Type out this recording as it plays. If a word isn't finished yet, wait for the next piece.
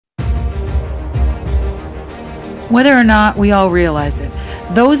Whether or not we all realize it,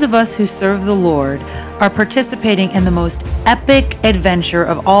 those of us who serve the Lord are participating in the most epic adventure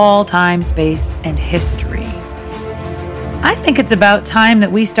of all time, space, and history. I think it's about time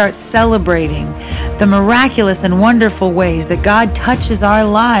that we start celebrating the miraculous and wonderful ways that God touches our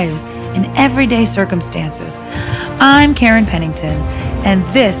lives in everyday circumstances. I'm Karen Pennington, and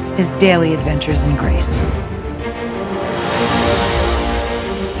this is Daily Adventures in Grace.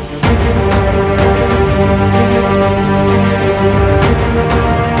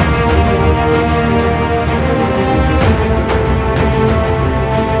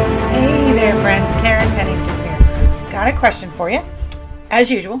 Hey there, friends. Karen Pennington here. Got a question for you,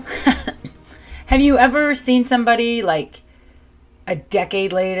 as usual. Have you ever seen somebody like a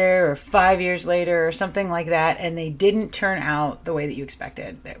decade later or 5 years later or something like that, and they didn't turn out the way that you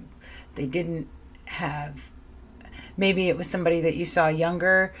expected? They didn't have, maybe it was somebody that you saw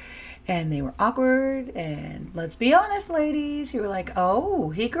younger and they were awkward, and let's be honest, ladies, you were like, oh,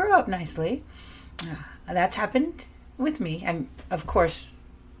 he grew up nicely. That's happened with me. I'm, of course,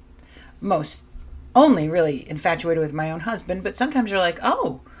 most only really infatuated with my own husband, but sometimes you're like,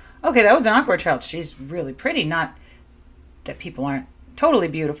 oh, okay, that was an awkward child. She's really pretty. Not that people aren't totally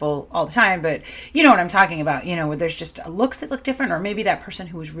beautiful all the time, but you know what I'm talking about, you know, where there's just looks that look different, or maybe that person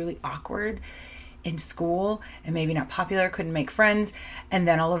who was really awkward in school and maybe not popular, couldn't make friends, and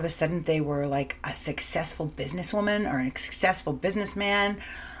then all of a sudden they were like a successful businesswoman or a successful businessman,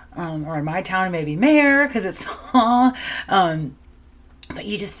 or in my town maybe mayor, because it's small. But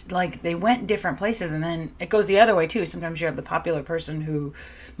you just, like, they went different places, and then it goes the other way too. Sometimes you have the popular person who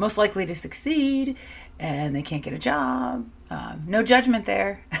most likely to succeed, and they can't get a job. No judgment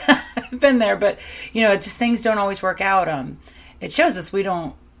there. I've been there, but, you know, it's just things don't always work out. It shows us we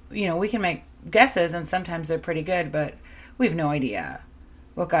don't, you know, we can make guesses, and sometimes they're pretty good, but we have no idea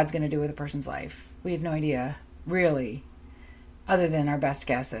what God's going to do with a person's life. We have no idea, really, other than our best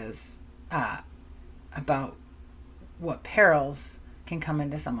guesses about what perils can come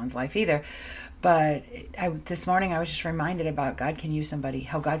into someone's life either. But this morning I was just reminded about how God can use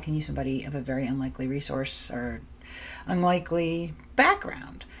somebody of a very unlikely resource or unlikely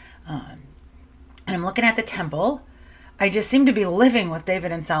background. And I'm looking at the temple. I just seem to be living with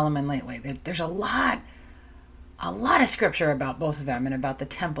David and Solomon lately. There's a lot of scripture about both of them and about the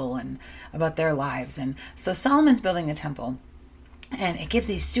temple and about their lives. And so Solomon's building the temple, and it gives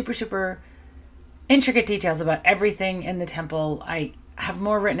these super, super intricate details about everything in the temple. I have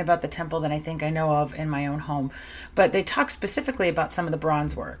more written about the temple than I think I know of in my own home, but they talk specifically about some of the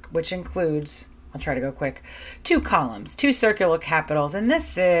bronze work, which includes, I'll try to go quick, 2 columns, 2 circular capitals, and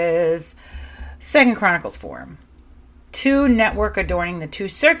this is 2 Chronicles 4. 2 network adorning the 2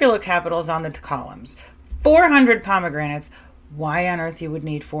 circular capitals on the columns, 400 pomegranates. Why on earth you would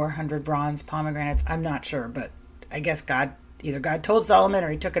need 400 bronze pomegranates, I'm not sure, but I guess either God told Solomon or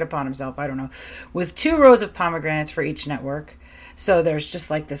he took it upon himself, I don't know, with 2 rows of pomegranates for each network. So there's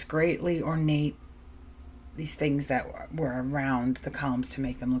just like this greatly ornate, these things that were around the columns to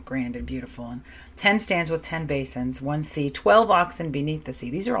make them look grand and beautiful. And 10 stands with 10 basins, 1 sea, 12 oxen beneath the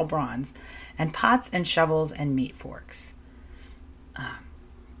sea. These are all bronze. And pots and shovels and meat forks.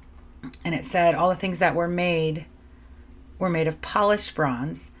 And it said all the things that were made of polished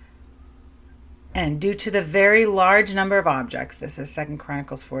bronze. And due to the very large number of objects, this is 2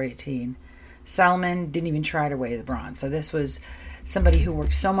 Chronicles 4:18, Solomon didn't even try to weigh the bronze. So this was somebody who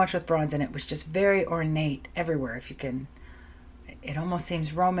worked so much with bronze, and it was just very ornate everywhere. If you can, it almost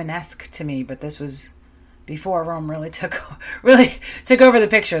seems Romanesque to me, but this was before Rome really took over the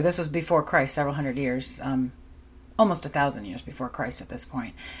picture. This was before Christ, several hundred years, almost 1,000 years before Christ at this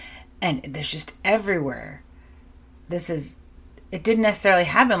point. And there's just everywhere. It didn't necessarily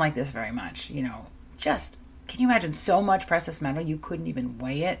happen like this very much, you know. Just, can you imagine so much precious metal you couldn't even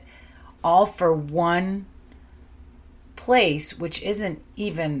weigh it? All for one place, which isn't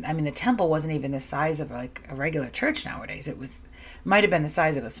even, I mean, the temple wasn't even the size of like a regular church nowadays. It might have been the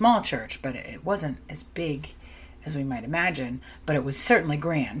size of a small church, but it wasn't as big as we might imagine, but it was certainly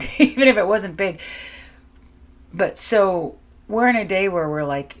grand, even if it wasn't big. But so we're in a day where we're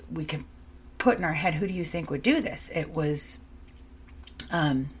like, we can put in our head, who do you think would do this? It was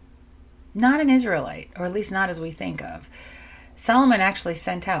not an Israelite, or at least not as we think of. Solomon actually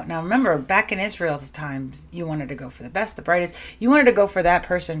sent out. Now remember, back in Israel's times, you wanted to go for the best, the brightest. You wanted to go for that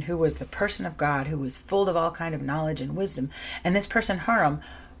person who was the person of God, who was full of all kind of knowledge and wisdom. And this person, Hiram,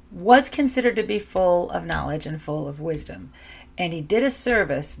 was considered to be full of knowledge and full of wisdom. And he did a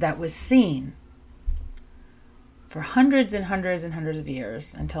service that was seen for hundreds and hundreds and hundreds of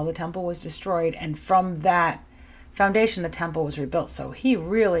years until the temple was destroyed. And from that foundation, the temple was rebuilt. So he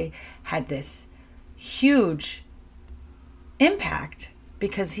really had this huge impact,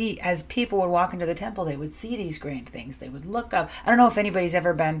 because as people would walk into the temple, they would see these grand things. They would look up. I don't know if anybody's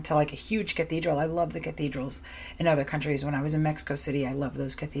ever been to like a huge cathedral. I love the cathedrals in other countries. When I was in Mexico City, I love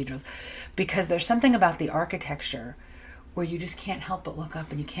those cathedrals because there's something about the architecture where you just can't help but look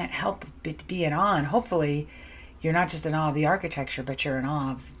up, and you can't help but be in awe. And hopefully you're not just in awe of the architecture, but you're in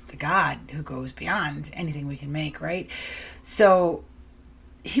awe of the God who goes beyond anything we can make, right? So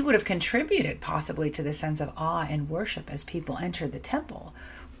he would have contributed possibly to the sense of awe and worship as people entered the temple,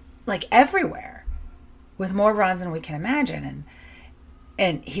 like everywhere, with more bronze than we can imagine.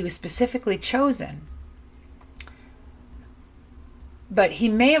 And he was specifically chosen. But he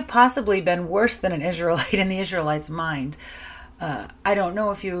may have possibly been worse than an Israelite in the Israelites' mind. I don't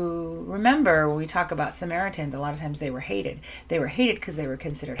know if you remember when we talk about Samaritans, a lot of times they were hated. They were hated because they were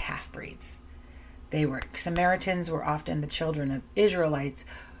considered half-breeds. Samaritans were often the children of Israelites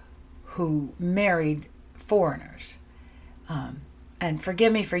who married foreigners. And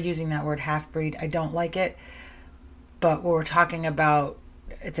forgive me for using that word half-breed. I don't like it. But what we're talking about,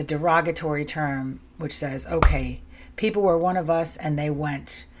 it's a derogatory term which says, okay, people were one of us and they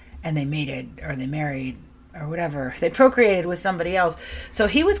went and they mated or they married or whatever. They procreated with somebody else. So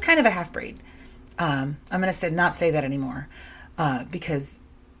he was kind of a half-breed. I'm going to not say that anymore because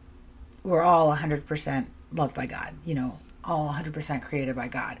we're all 100% loved by God, all 100% created by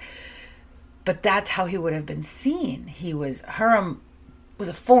God. But that's how he would have been seen. Huram was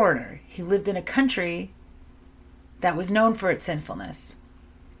a foreigner. He lived in a country that was known for its sinfulness.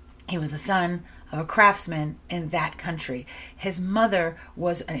 He was the son of a craftsman in that country. His mother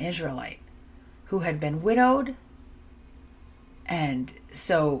was an Israelite who had been widowed and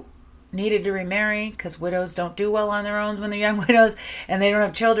so needed to remarry because widows don't do well on their own when they're young widows and they don't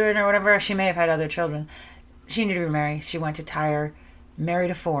have children or whatever. She may have had other children. She needed to remarry. She went to Tyre,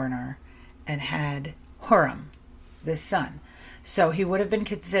 married a foreigner, and had Huram, this son. So he would have been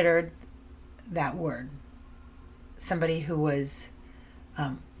considered that word. Somebody who was,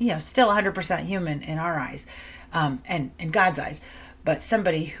 still 100% human in our eyes and in God's eyes, but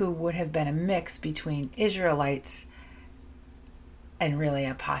somebody who would have been a mix between Israelites and really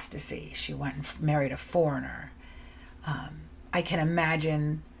apostasy. She went and married a foreigner. I can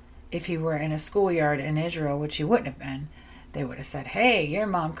imagine if he were in a schoolyard in Israel, which he wouldn't have been, they would have said, hey, your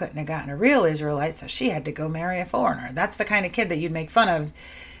mom couldn't have gotten a real Israelite, so she had to go marry a foreigner. That's the kind of kid that you'd make fun of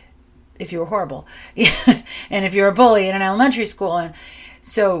if you were horrible. And if you're a bully in an elementary school. And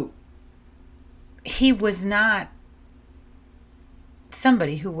so he was not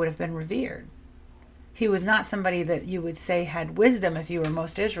somebody who would have been revered. He was not somebody that you would say had wisdom if you were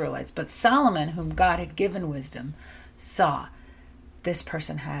most Israelites. But Solomon, whom God had given wisdom, saw this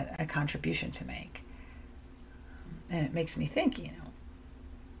person had a contribution to make. And it makes me think,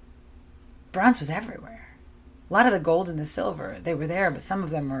 bronze was everywhere. A lot of the gold and the silver, they were there, but some of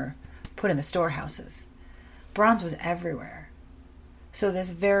them were put in the storehouses. Bronze was everywhere. So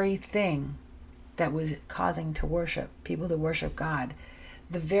this very thing that was causing people to worship God,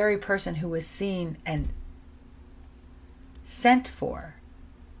 the very person who was seen and sent for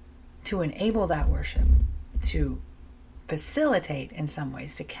to enable that worship, to facilitate in some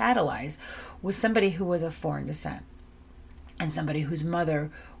ways, to catalyze, was somebody who was of foreign descent. And somebody whose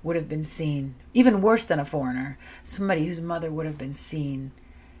mother would have been seen, even worse than a foreigner, somebody whose mother would have been seen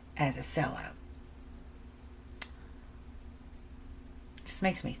as a sellout. Just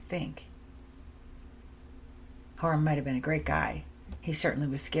makes me think. Huram might have been a great guy. He certainly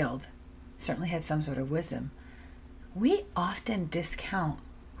was skilled, certainly had some sort of wisdom. We often discount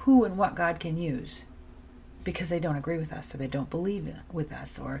who and what God can use because they don't agree with us, or they don't believe with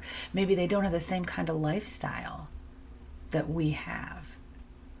us, or maybe they don't have the same kind of lifestyle that we have.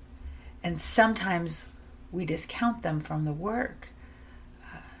 And sometimes we discount them from the work.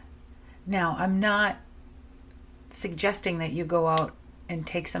 Now, I'm not suggesting that you go out and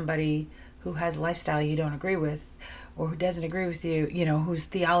take somebody who has a lifestyle you don't agree with, or who doesn't agree with you, whose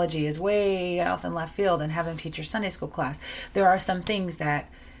theology is way off in left field, and have them teach your Sunday school class. There are some things that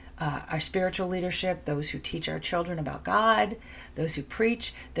our spiritual leadership, those who teach our children about God, those who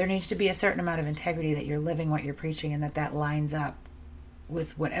preach, there needs to be a certain amount of integrity that you're living what you're preaching, and that lines up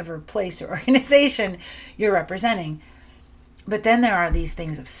with whatever place or organization you're representing. But then there are these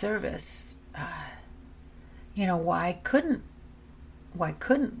things of service. Why couldn't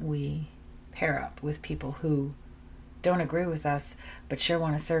we pair up with people who don't agree with us but sure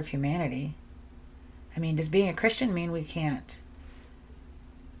want to serve humanity? I mean, does being a Christian mean we can't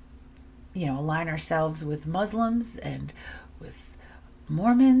align ourselves with Muslims and with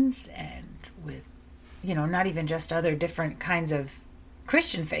Mormons and with, not even just other different kinds of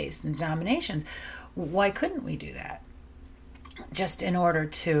Christian faiths and denominations? Why couldn't we do that? just in order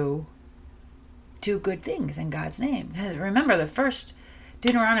to do good things in God's name. Because remember, the first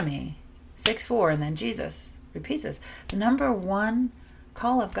Deuteronomy 6:4, and then Jesus repeats this. The number one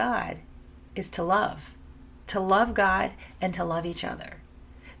call of God is to love God and to love each other.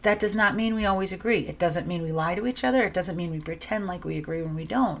 That does not mean we always agree. It doesn't mean we lie to each other. It doesn't mean we pretend like we agree when we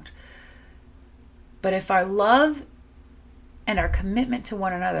don't. But if our love and our commitment to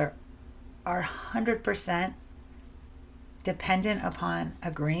one another are 100% dependent upon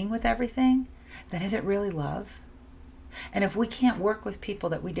agreeing with everything, then is it really love? And if we can't work with people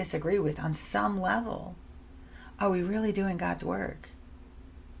that we disagree with on some level, are we really doing God's work?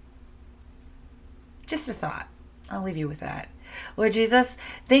 Just a thought. I'll leave you with that. Lord Jesus,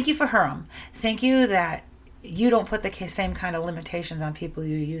 thank you for Huram. Thank you that you don't put the same kind of limitations on people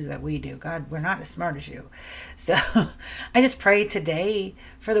you use that we do. God, we're not as smart as you. So I just pray today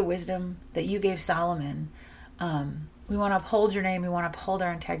for the wisdom that you gave Solomon. We want to uphold your name. We want to uphold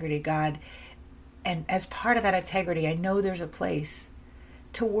our integrity, God. And as part of that integrity, I know there's a place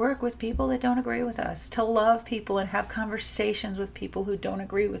to work with people that don't agree with us, to love people and have conversations with people who don't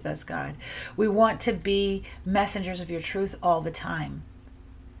agree with us, God. We want to be messengers of your truth all the time.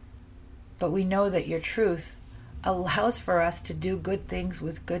 But we know that your truth allows for us to do good things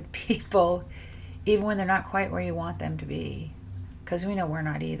with good people, even when they're not quite where you want them to be. Because we know we're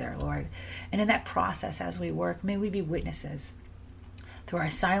not either, Lord. And in that process, as we work, may we be witnesses through our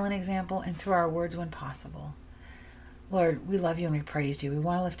silent example and through our words when possible. Lord, we love you and we praise you. We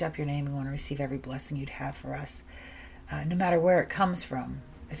want to lift up your name. We want to receive every blessing you'd have for us, no matter where it comes from.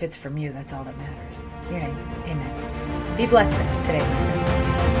 If it's from you, that's all that matters. In your name, amen. Be blessed today, my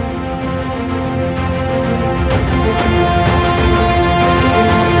friends.